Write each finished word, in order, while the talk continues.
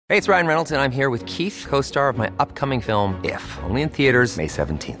Hey, it's Ryan Reynolds, and I'm here with Keith, co-star of my upcoming film, If, only in theaters May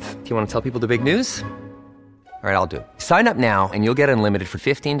 17th. Do you want to tell people the big news? All right, I'll do it. Sign up now and you'll get unlimited for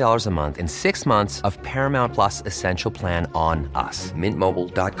 $15 a month and 6 months of Paramount Plus Essential Plan on us.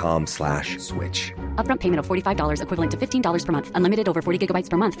 MintMobile.com/switch. Upfront payment of $45 equivalent to $15 per month. Unlimited over 40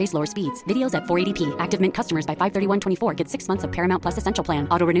 gigabytes per month. Face lower speeds. Videos at 480p. Active Mint customers by 531.24 get 6 months of Paramount Plus Essential Plan.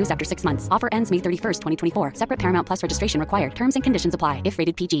 Auto renews after 6 months. Offer ends May 31st, 2024. Separate Paramount Plus registration required. Terms and conditions apply if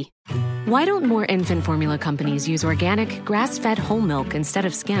rated PG. Why don't more infant formula companies use organic, grass-fed whole milk instead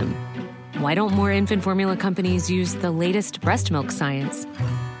of skim? Why don't more infant formula companies use the latest breast milk science?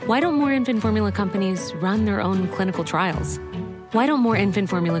 Why don't more infant formula companies run their own clinical trials? Why don't more infant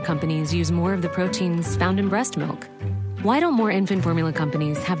formula companies use more of the proteins found in breast milk? Why don't more infant formula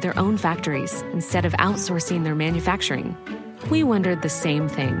companies have their own factories instead of outsourcing their manufacturing? We wondered the same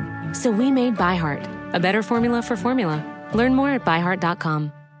thing. So we made ByHeart, a better formula for formula. Learn more at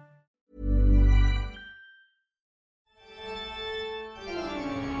byheart.com.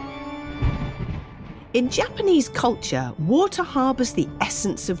 In Japanese culture, water harbours the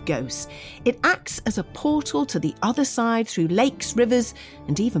essence of ghosts. It acts as a portal to the other side through lakes, rivers,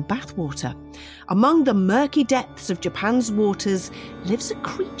 and even bathwater. Among the murky depths of Japan's waters lives a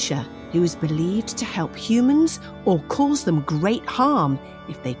creature who is believed to help humans or cause them great harm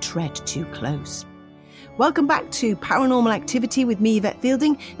if they tread too close. Welcome back to Paranormal Activity with me, Yvette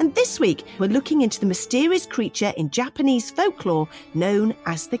Fielding, and this week we're looking into the mysterious creature in Japanese folklore known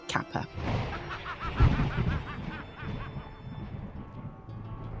as the Kappa.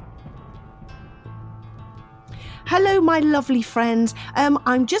 Hello, my lovely friends.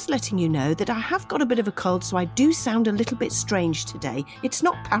 I'm just letting you know that I have got a bit of a cold, so I do sound a little bit strange today. It's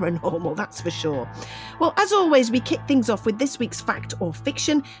not paranormal, that's for sure. Well, as always, we kick things off with this week's fact or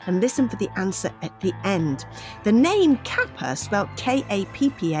fiction and listen for the answer at the end. The name Kappa, spelled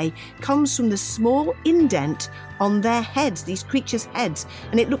K-A-P-P-A, comes from the small indent on their heads, these creatures' heads,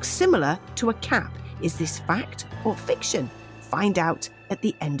 and it looks similar to a cap. Is this fact or fiction? Find out at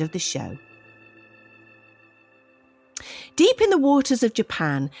the end of the show. Deep in the waters of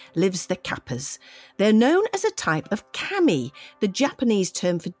Japan lives the Kappas. They're known as a type of kami, the Japanese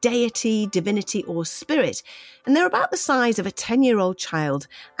term for deity, divinity or spirit, and they're about the size of a 10-year-old child,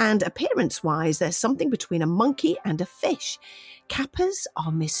 and appearance-wise they're something between a monkey and a fish. Kappas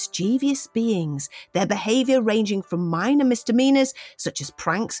are mischievous beings, their behaviour ranging from minor misdemeanours such as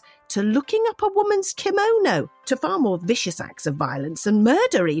pranks to looking up a woman's kimono, to far more vicious acts of violence and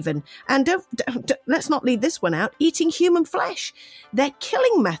murder even. And let's not leave this one out, eating human flesh. Their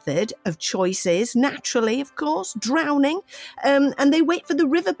killing method of choice is, naturally, of course, drowning, and they wait for the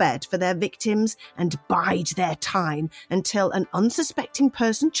riverbed for their victims and bide their time until an unsuspecting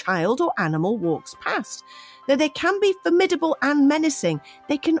person, child or animal walks past. Though they can be formidable and menacing,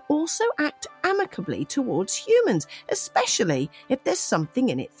 they can also act amicably towards humans, especially if there's something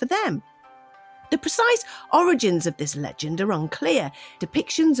in it for them. The precise origins of this legend are unclear.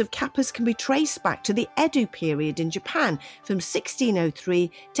 Depictions of Kappas can be traced back to the Edo period in Japan from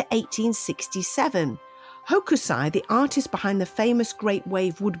 1603 to 1867. Hokusai, the artist behind the famous Great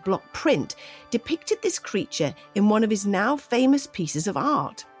Wave woodblock print, depicted this creature in one of his now famous pieces of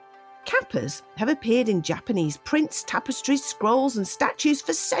art. Kappas have appeared in Japanese prints, tapestries, scrolls and statues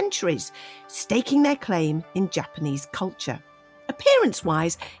for centuries, staking their claim in Japanese culture.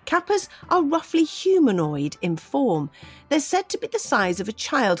 Appearance-wise, Kappas are roughly humanoid in form. They're said to be the size of a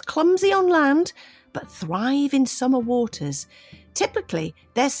child, clumsy on land, but thrive in summer waters. Typically,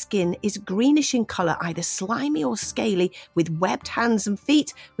 their skin is greenish in colour, either slimy or scaly, with webbed hands and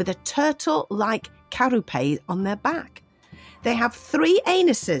feet, with a turtle-like carapace on their back. They have 3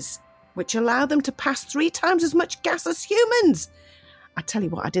 anuses, which allow them to pass 3 times as much gas as humans. I tell you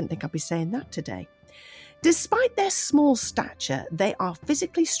what, I didn't think I'd be saying that today. Despite their small stature, they are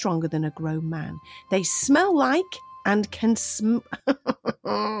physically stronger than a grown man. They smell like and can swim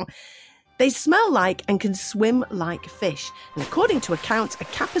like fish. And according to accounts, a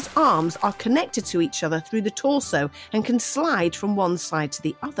Kappa's arms are connected to each other through the torso and can slide from one side to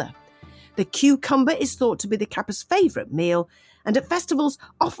the other. The cucumber is thought to be the Kappa's favourite meal, and at festivals,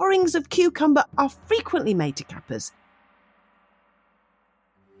 offerings of cucumber are frequently made to Kappas.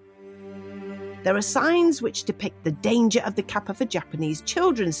 There are signs which depict the danger of the Kappa for Japanese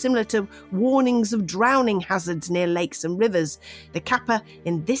children, similar to warnings of drowning hazards near lakes and rivers. The Kappa,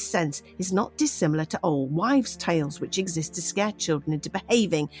 in this sense, is not dissimilar to old wives' tales which exist to scare children into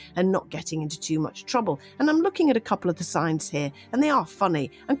behaving and not getting into too much trouble. And I'm looking at a couple of the signs here, and they are funny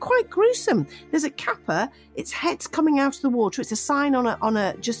and quite gruesome. There's a Kappa, its head's coming out of the water. It's a sign on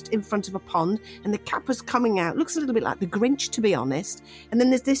a just in front of a pond, and the Kappa's coming out. Looks a little bit like the Grinch, to be honest. And then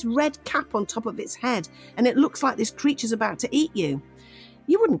there's this red cap on top of its head, and it looks like this creature's about to eat you.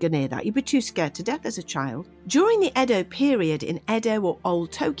 You wouldn't go near that. You'd be too scared to death as a child. During the Edo period in Edo or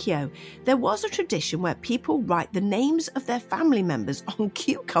Old Tokyo, there was a tradition where people write the names of their family members on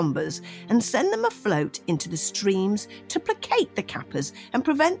cucumbers and send them afloat into the streams to placate the Kappas and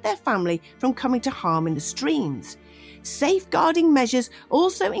prevent their family from coming to harm in the streams. Safeguarding measures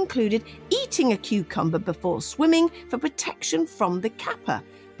also included eating a cucumber before swimming for protection from the Kappa,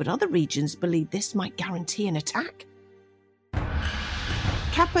 but other regions believe this might guarantee an attack.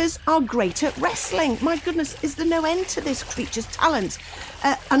 Kappas are great at wrestling. My goodness, is there no end to this creature's talents?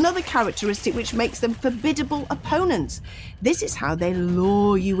 Another characteristic which makes them formidable opponents. This is how they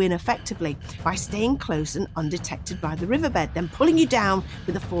lure you in effectively, by staying close and undetected by the riverbed, then pulling you down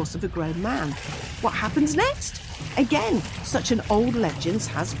with the force of a grown man. What happens next? Again, such an old legend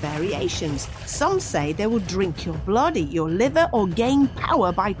has variations. Some say they will drink your blood, eat your liver, or gain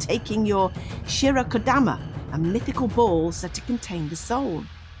power by taking your shirakodama, a mythical ball said to contain the soul.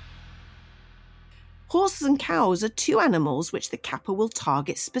 Horses and cows are two animals which the Kappa will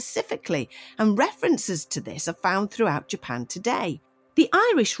target specifically, and references to this are found throughout Japan today. The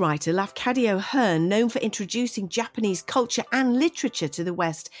Irish writer Lafcadio Hearn, known for introducing Japanese culture and literature to the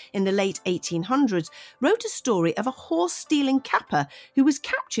West in the late 1800s, wrote a story of a horse-stealing Kappa who was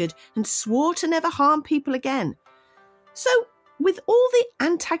captured and swore to never harm people again. So, with all the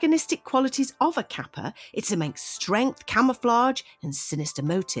antagonistic qualities of a Kappa, its immense strength, camouflage, and sinister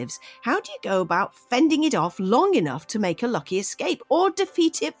motives, how do you go about fending it off long enough to make a lucky escape or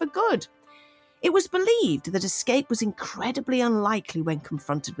defeat it for good? It was believed that escape was incredibly unlikely when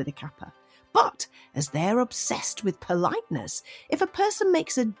confronted with a Kappa. But, as they're obsessed with politeness, if a person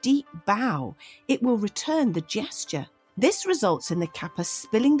makes a deep bow, it will return the gesture. This results in the Kappa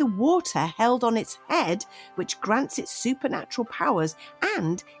spilling the water held on its head, which grants it supernatural powers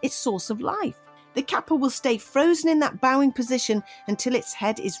and its source of life. The Kappa will stay frozen in that bowing position until its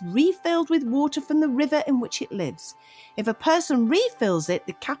head is refilled with water from the river in which it lives. If a person refills it,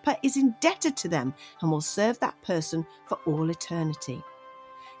 the Kappa is indebted to them and will serve that person for all eternity.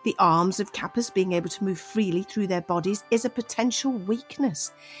 The arms of Kappas being able to move freely through their bodies is a potential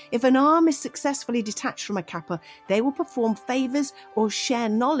weakness. If an arm is successfully detached from a Kappa, they will perform favours or share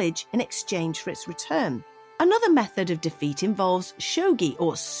knowledge in exchange for its return. Another method of defeat involves shogi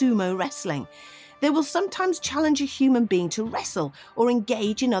or sumo wrestling. They will sometimes challenge a human being to wrestle or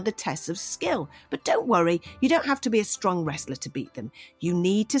engage in other tests of skill. But don't worry, you don't have to be a strong wrestler to beat them. You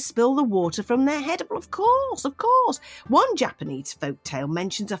need to spill the water from their head. Well, of course. One Japanese folktale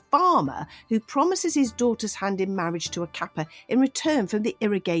mentions a farmer who promises his daughter's hand in marriage to a Kappa in return for the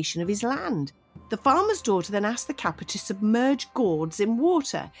irrigation of his land. The farmer's daughter then asks the Kappa to submerge gourds in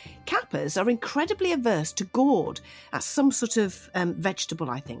water. Kappas are incredibly averse to gourd, as some sort of vegetable,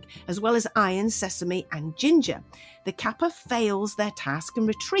 I think, as well as iron, sesame and ginger. The Kappa fails their task and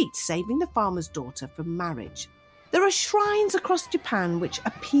retreats, saving the farmer's daughter from marriage. There are shrines across Japan which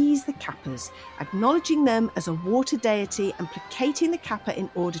appease the Kappas, acknowledging them as a water deity and placating the Kappa in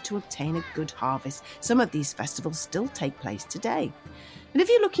order to obtain a good harvest. Some of these festivals still take place today. And if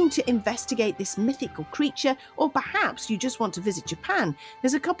you're looking to investigate this mythical creature, or perhaps you just want to visit Japan,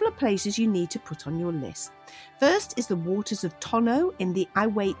 there's a couple of places you need to put on your list. First is the waters of Tono in the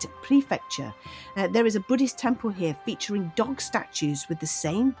Iwate Prefecture. There is a Buddhist temple here featuring dog statues with the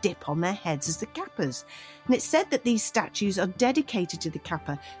same dip on their heads as the Kappas. And it's said that these statues are dedicated to the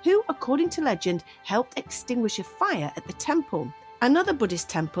Kappa, who, according to legend, helped extinguish a fire at the temple. Another Buddhist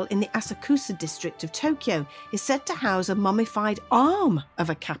temple in the Asakusa district of Tokyo is said to house a mummified arm of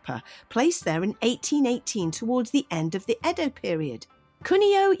a Kappa, placed there in 1818 towards the end of the Edo period.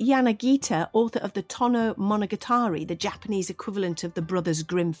 Kunio Yanagita, author of the Tono Monogatari, the Japanese equivalent of the Brothers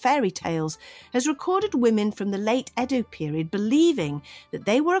Grimm fairy tales, has recorded women from the late Edo period believing that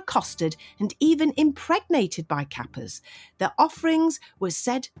they were accosted and even impregnated by Kappas. Their offerings were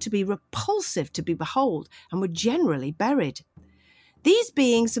said to be repulsive to behold and were generally buried. These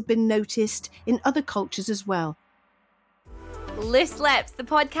beings have been noticed in other cultures as well. Loose Lips, the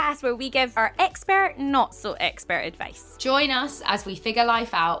podcast where we give our expert, not so expert advice. Join us as we figure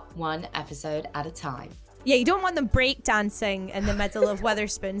life out one episode at a time. Yeah, you don't want them break dancing in the middle of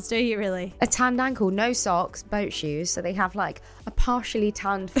Wetherspoons, do you really? A tanned ankle, no socks, boat shoes, so they have like a partially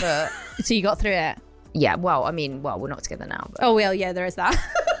tanned foot. So you got through it? Yeah, well, I mean, we're not together now. But... Oh, well, yeah, there is that.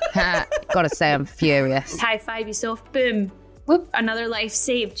 Gotta say, I'm furious. High five yourself, boom. Whoop, another life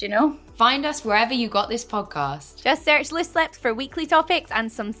saved, you know? Find us wherever you got this podcast. Just search Loose Lips for weekly topics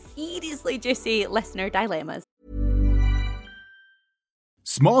and some seriously juicy listener dilemmas.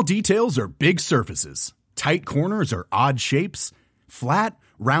 Small details are big surfaces. Tight corners are odd shapes. Flat,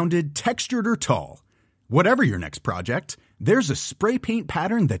 rounded, textured, or tall. Whatever your next project, there's a spray paint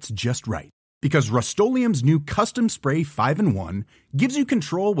pattern that's just right. Because Rust-Oleum's new Custom Spray 5-in-1 gives you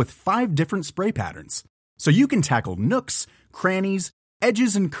control with 5 different spray patterns. So you can tackle nooks, crannies,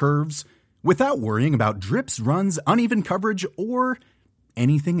 edges, and curves without worrying about drips, runs, uneven coverage, or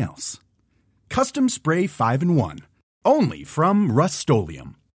anything else. Custom Spray 5-in-1. Only from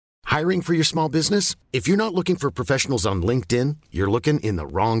Rust-Oleum. Hiring for your small business? If you're not looking for professionals on LinkedIn, you're looking in the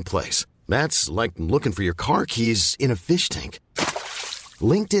wrong place. That's like looking for your car keys in a fish tank.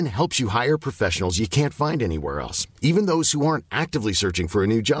 LinkedIn helps you hire professionals you can't find anywhere else, even those who aren't actively searching for a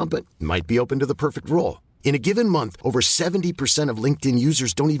new job but might be open to the perfect role. In a given month, over 70% of LinkedIn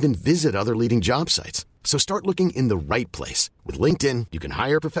users don't even visit other leading job sites. So start looking in the right place. With LinkedIn, you can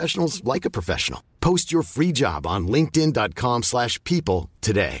hire professionals like a professional. Post your free job on linkedin.com/people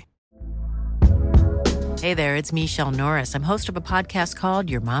today. Hey there, it's Michelle Norris. I'm host of a podcast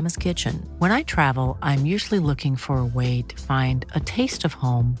called Your Mama's Kitchen. When I travel, I'm usually looking for a way to find a taste of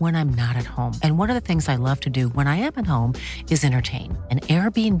home when I'm not at home. And one of the things I love to do when I am at home is entertain. And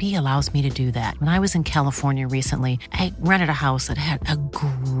Airbnb allows me to do that. When I was in California recently, I rented a house that had a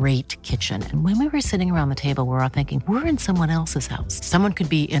great kitchen. And when we were sitting around the table, we were all thinking, we're in someone else's house. Someone could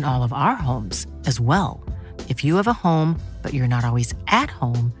be in all of our homes as well. If you have a home, but you're not always at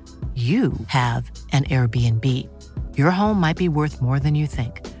home, you have an Airbnb. Your home might be worth more than you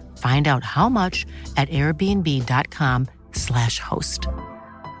think. Find out how much at airbnb.com/host.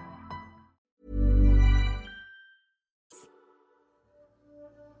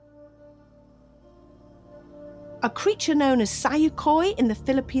 A creature known as sayukoi in the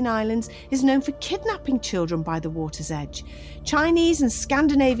Philippine Islands is known for kidnapping children by the water's edge. Chinese and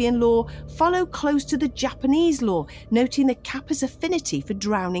Scandinavian law follow close to the Japanese law, noting the Kappa's affinity for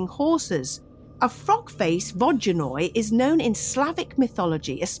drowning horses. A frog-faced vodjanoi is known in Slavic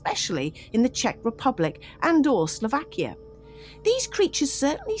mythology, especially in the Czech Republic and/or Slovakia. These creatures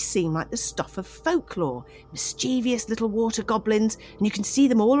certainly seem like the stuff of folklore, mischievous little water goblins, and you can see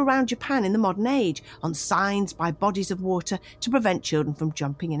them all around Japan in the modern age, on signs by bodies of water to prevent children from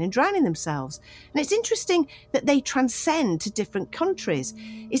jumping in and drowning themselves. And it's interesting that they transcend to different countries.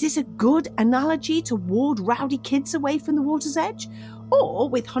 Is this a good analogy to ward rowdy kids away from the water's edge? Or,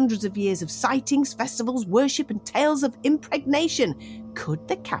 with hundreds of years of sightings, festivals, worship, and tales of impregnation, could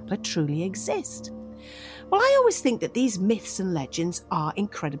the Kappa truly exist? Well, I always think that these myths and legends are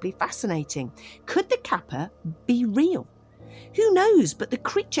incredibly fascinating. Could the Kappa be real? Who knows, but the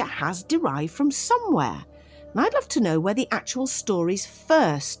creature has derived from somewhere. And I'd love to know where the actual stories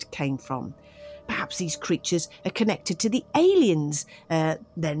first came from. Perhaps these creatures are connected to the aliens.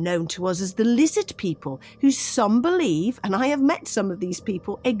 They're known to us as the lizard people, who some believe, and I have met some of these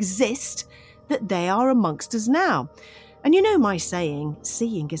people, exist, that they are amongst us now. And you know my saying,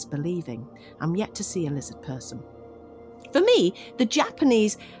 seeing is believing. I'm yet to see a lizard person. For me, the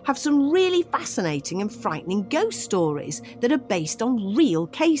Japanese have some really fascinating and frightening ghost stories that are based on real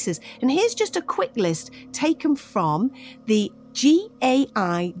cases. And here's just a quick list taken from the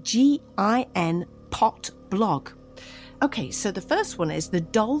GAIGIN Pot blog. Okay, so the first one is the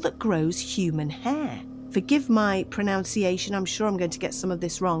doll that grows human hair. Forgive my pronunciation, I'm sure I'm going to get some of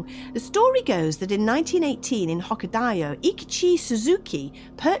this wrong. The story goes that in 1918 in Hokkaido, Ikichi Suzuki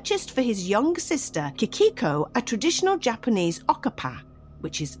purchased for his young sister, Kikiko, a traditional Japanese okappa,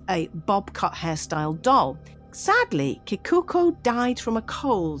 which is a bob cut hairstyle doll. Sadly, Kikuko died from a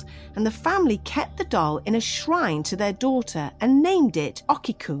cold, and the family kept the doll in a shrine to their daughter and named it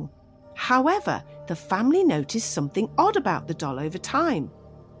Okiku. However, the family noticed something odd about the doll over time.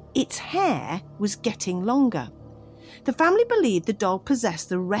 Its hair was getting longer. The family believed the doll possessed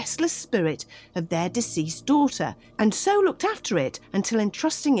the restless spirit of their deceased daughter, and so looked after it until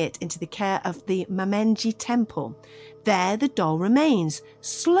entrusting it into the care of the Mamenji temple. There the doll remains,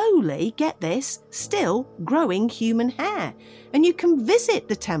 slowly, get this, still growing human hair. And you can visit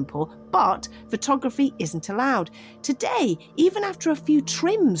the temple, but photography isn't allowed. Today, even after a few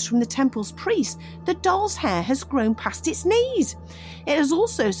trims from the temple's priest, the doll's hair has grown past its knees. It has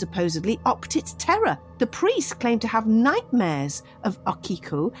also supposedly upped its terror. The priests claim to have nightmares of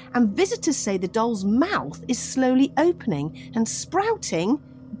Okiku, and visitors say the doll's mouth is slowly opening and sprouting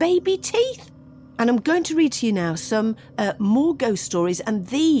baby teeth. And I'm going to read to you now some more ghost stories, and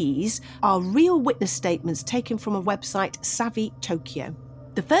these are real witness statements taken from a website, Savvy Tokyo.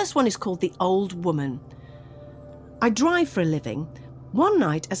 The first one is called The Old Woman. I drive for a living. One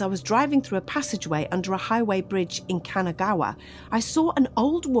night, as I was driving through a passageway under a highway bridge in Kanagawa, I saw an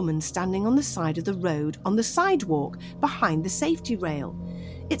old woman standing on the side of the road on the sidewalk behind the safety rail.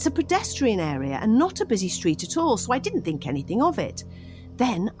 It's a pedestrian area and not a busy street at all, so I didn't think anything of it.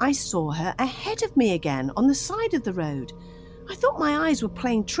 Then I saw her ahead of me again on the side of the road. I thought my eyes were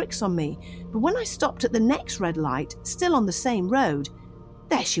playing tricks on me, but when I stopped at the next red light, still on the same road,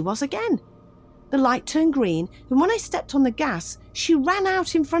 there she was again. The light turned green, and when I stepped on the gas, she ran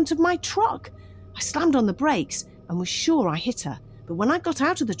out in front of my truck. I slammed on the brakes and was sure I hit her, but when I got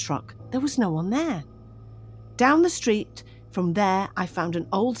out of the truck, there was no one there. Down the street from there, I found an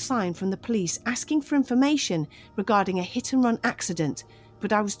old sign from the police asking for information regarding a hit-and-run accident,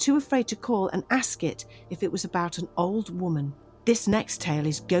 but I was too afraid to call and ask it if it was about an old woman. This next tale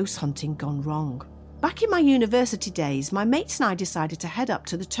is ghost hunting gone wrong. Back in my university days, my mates and I decided to head up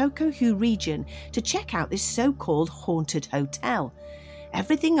to the Tokohu region to check out this so-called haunted hotel.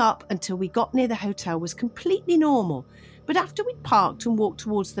 Everything up until we got near the hotel was completely normal, but after we'd parked and walked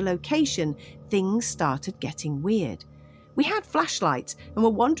towards the location, things started getting weird. We had flashlights and were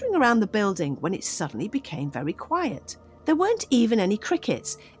wandering around the building when it suddenly became very quiet. There weren't even any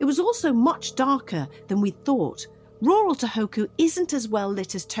crickets. It was also much darker than we'd thought. Rural Tohoku isn't as well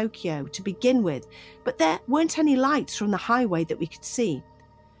lit as Tokyo to begin with, but there weren't any lights from the highway that we could see.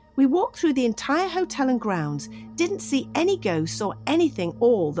 We walked through the entire hotel and grounds, didn't see any ghosts or anything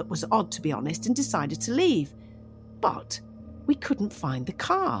all that was odd to be honest, and decided to leave. But we couldn't find the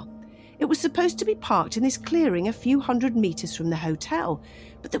car. It was supposed to be parked in this clearing a few hundred metres from the hotel,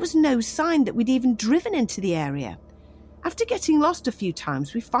 but there was no sign that we'd even driven into the area. After getting lost a few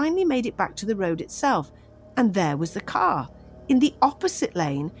times, we finally made it back to the road itself, and there was the car, in the opposite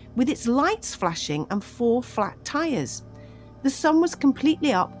lane, with its lights flashing and 4 flat tyres. The sun was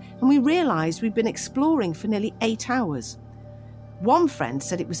completely up, and we realised we'd been exploring for nearly 8 hours. One friend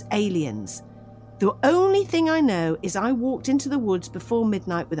said it was aliens. The only thing I know is I walked into the woods before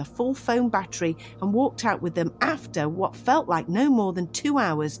midnight with a full phone battery and walked out with them after what felt like no more than 2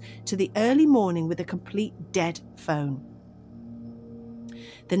 hours to the early morning with a complete dead phone.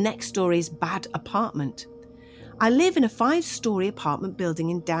 The next story is Bad Apartment. I live in a 5-storey apartment building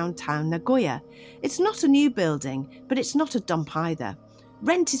in downtown Nagoya. It's not a new building, but it's not a dump either.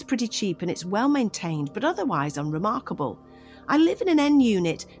 Rent is pretty cheap and it's well maintained, but otherwise unremarkable. I live in an N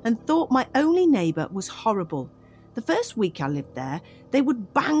unit and thought my only neighbour was horrible. The first week I lived there, they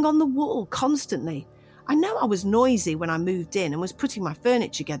would bang on the wall constantly. I know I was noisy when I moved in and was putting my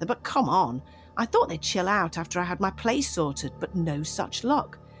furniture together, but come on. I thought they'd chill out after I had my place sorted, but no such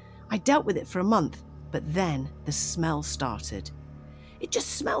luck. I dealt with it for a month, but then the smell started. It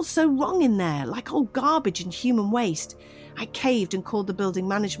just smelled so wrong in there, like old garbage and human waste. I caved and called the building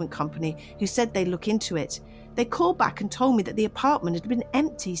management company, who said they'd look into it. They called back and told me that the apartment had been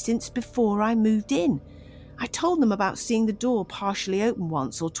empty since before I moved in. I told them about seeing the door partially open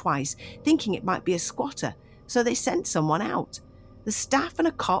once or twice, thinking it might be a squatter, so they sent someone out. The staff and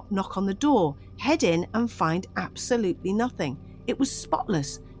a cop knock on the door, head in and find absolutely nothing. It was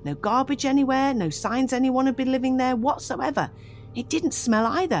spotless. No garbage anywhere, no signs anyone had been living there whatsoever. It didn't smell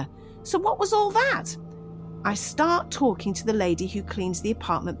either. So what was all that? I start talking to the lady who cleans the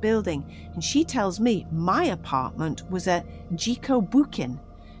apartment building, and she tells me my apartment was a jikobukin.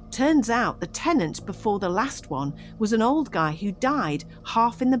 Turns out the tenant before the last one was an old guy who died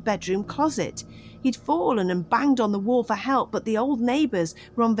half in the bedroom closet. He'd fallen and banged on the wall for help, but the old neighbours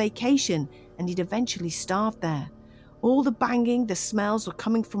were on vacation and he'd eventually starved there. All the banging, the smells were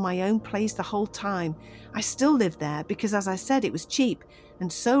coming from my own place the whole time. I still lived there because, as I said, it was cheap,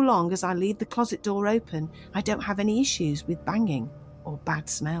 and so long as I leave the closet door open, I don't have any issues with banging or bad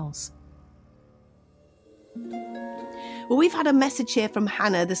smells. Well, we've had a message here from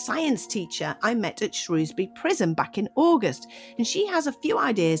Hannah, the science teacher I met at Shrewsbury Prison back in August, and she has a few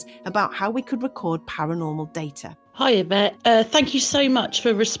ideas about how we could record paranormal data. Hi, Yvette. Thank you so much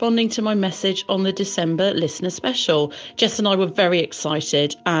for responding to my message on the December listener special. Jess and I were very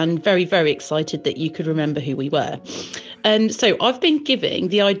excited and very, very excited that you could remember who we were. And so I've been giving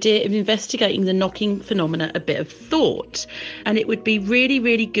the idea of investigating the knocking phenomena a bit of thought. And it would be really,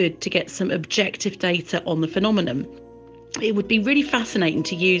 really good to get some objective data on the phenomenon. It would be really fascinating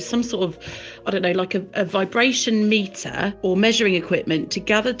to use some sort of, I don't know, like a vibration meter or measuring equipment to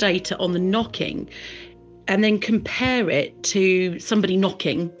gather data on the knocking and then compare it to somebody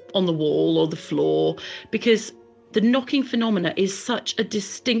knocking on the wall or the floor, because the knocking phenomena is such a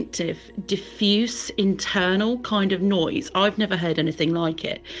distinctive, diffuse, internal kind of noise. I've never heard anything like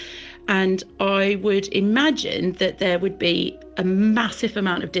it. And I would imagine that there would be a massive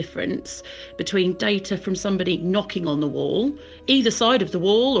amount of difference between data from somebody knocking on the wall, either side of the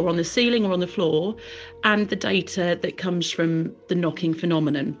wall or on the ceiling or on the floor, and the data that comes from the knocking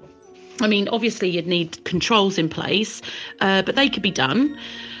phenomenon. I mean, obviously you'd need controls in place, but they could be done.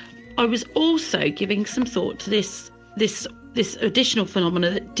 I was also giving some thought to this additional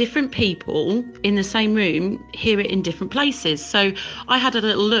phenomena that different people in the same room hear it in different places. So I had a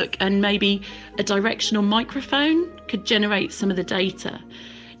little look, and maybe a directional microphone could generate some of the data.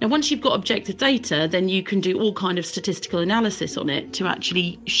 Now, once you've got objective data, then you can do all kind of statistical analysis on it to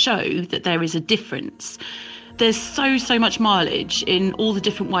actually show that there is a difference. There's so much mileage in all the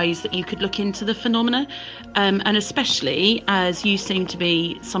different ways that you could look into the phenomena, and especially as you seem to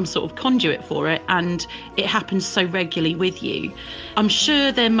be some sort of conduit for it, and it happens so regularly with you. I'm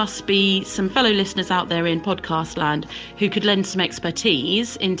sure there must be some fellow listeners out there in podcast land who could lend some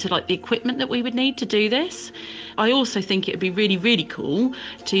expertise into like the equipment that we would need to do this. I also think it would be really, really cool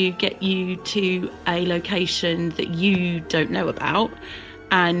to get you to a location that you don't know about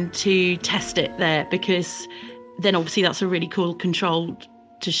and to test it there, because then obviously that's a really cool control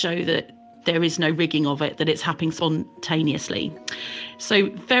to show that there is no rigging of it, that it's happening spontaneously. So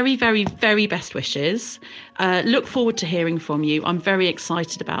very, very, very best wishes. Look forward to hearing from you. I'm very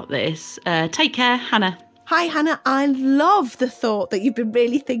excited about this. Take care, Hannah. Hi, Hannah. I love the thought that you've been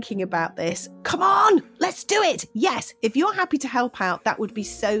really thinking about this. Come on, let's do it. Yes, if you're happy to help out, that would be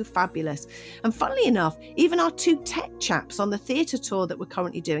so fabulous. And funnily enough, even our two tech chaps on the theatre tour that we're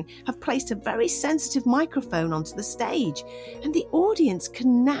currently doing have placed a very sensitive microphone onto the stage. And the audience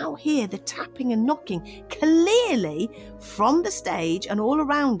can now hear the tapping and knocking clearly from the stage and all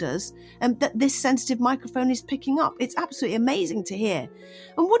around us, and that this sensitive microphone is picking up. It's absolutely amazing to hear.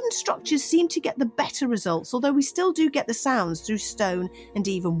 And wooden structures seem to get the better results, although we still do get the sounds through stone and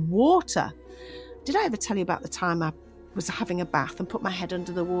even water. Did I ever tell you about the time I was having a bath and put my head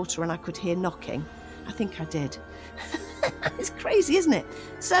under the water and I could hear knocking? I think I did. It's crazy, isn't it?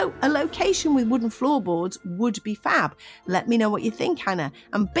 So a location with wooden floorboards would be fab. Let me know what you think, Hannah.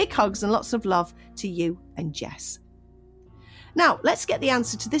 And big hugs and lots of love to you and Jess. Now, let's get the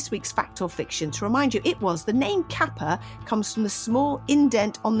answer to this week's fact or fiction. To remind you, it was the name Kappa comes from the small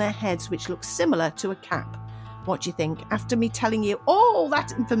indent on their heads, which looks similar to a cap. What do you think? After me telling you all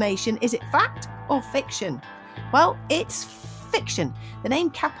that information, is it fact or fiction? Well, it's fiction. The name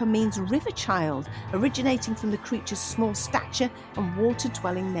Kappa means river child, originating from the creature's small stature and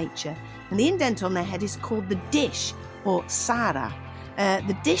water-dwelling nature. And the indent on their head is called the dish, or Sara.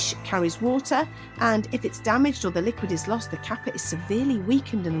 The dish carries water, and if it's damaged or the liquid is lost, the Kappa is severely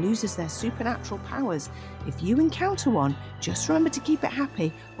weakened and loses their supernatural powers. If you encounter one, just remember to keep it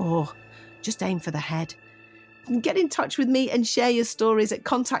happy, or just aim for the head. Get in touch with me and share your stories at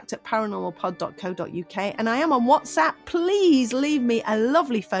contact@paranormalpod.co.uk, and I am on WhatsApp. Please leave me a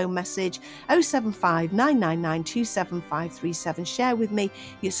lovely phone message, 075 999 27537. Share with me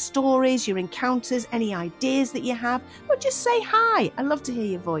your stories, your encounters, any ideas that you have, or just say hi. I love to hear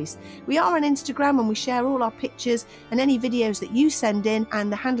your voice. We are on Instagram and we share all our pictures and any videos that you send in,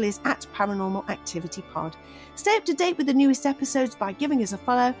 and the handle is @paranormalactivitypod. Stay up to date with the newest episodes by giving us a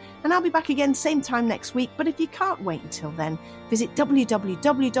follow, and I'll be back again same time next week. But if you can't wait until then, visit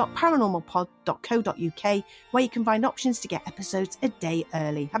www.paranormalpod.co.uk, where you can find options to get episodes a day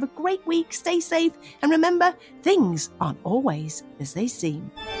early. Have a great week, stay safe, and remember, things aren't always as they seem.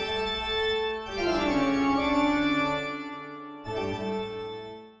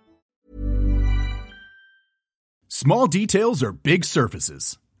 Small details are big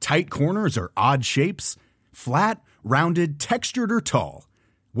surfaces. Tight corners are odd shapes. Flat, rounded, textured, or tall.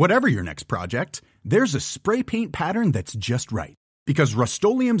 Whatever your next project, there's a spray paint pattern that's just right. Because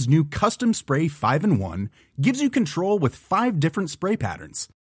Rust-Oleum's new Custom Spray 5-in-1 gives you control with 5 different spray patterns.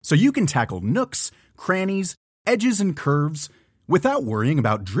 So you can tackle nooks, crannies, edges, and curves without worrying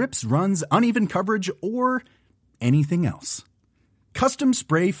about drips, runs, uneven coverage, or anything else. Custom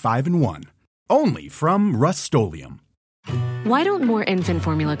Spray 5-in-1. Only from Rust-Oleum. Why don't more infant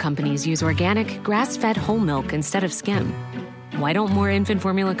formula companies use organic, grass-fed whole milk instead of skim? Why don't more infant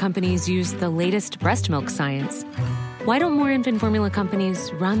formula companies use the latest breast milk science? Why don't more infant formula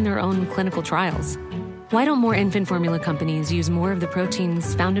companies run their own clinical trials? Why don't more infant formula companies use more of the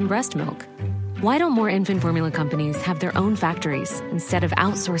proteins found in breast milk? Why don't more infant formula companies have their own factories instead of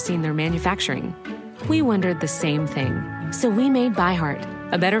outsourcing their manufacturing? We wondered the same thing. So we made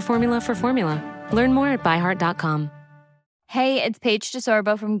ByHeart, a better formula for formula. Learn more at byheart.com. Hey, it's Paige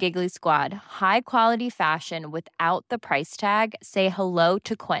DeSorbo from Giggly Squad. High quality fashion without the price tag. Say hello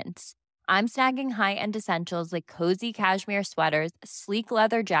to Quince. I'm snagging high-end essentials like cozy cashmere sweaters, sleek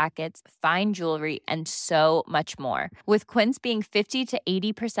leather jackets, fine jewelry, and so much more. With Quince being 50 to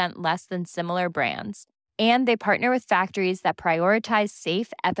 80% less than similar brands. And they partner with factories that prioritize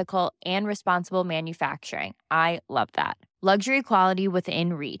safe, ethical, and responsible manufacturing. I love that. Luxury quality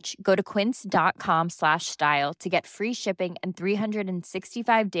within reach. Go to quince.com/style to get free shipping and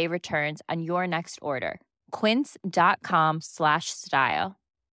 365-day returns on your next order. Quince.com/style.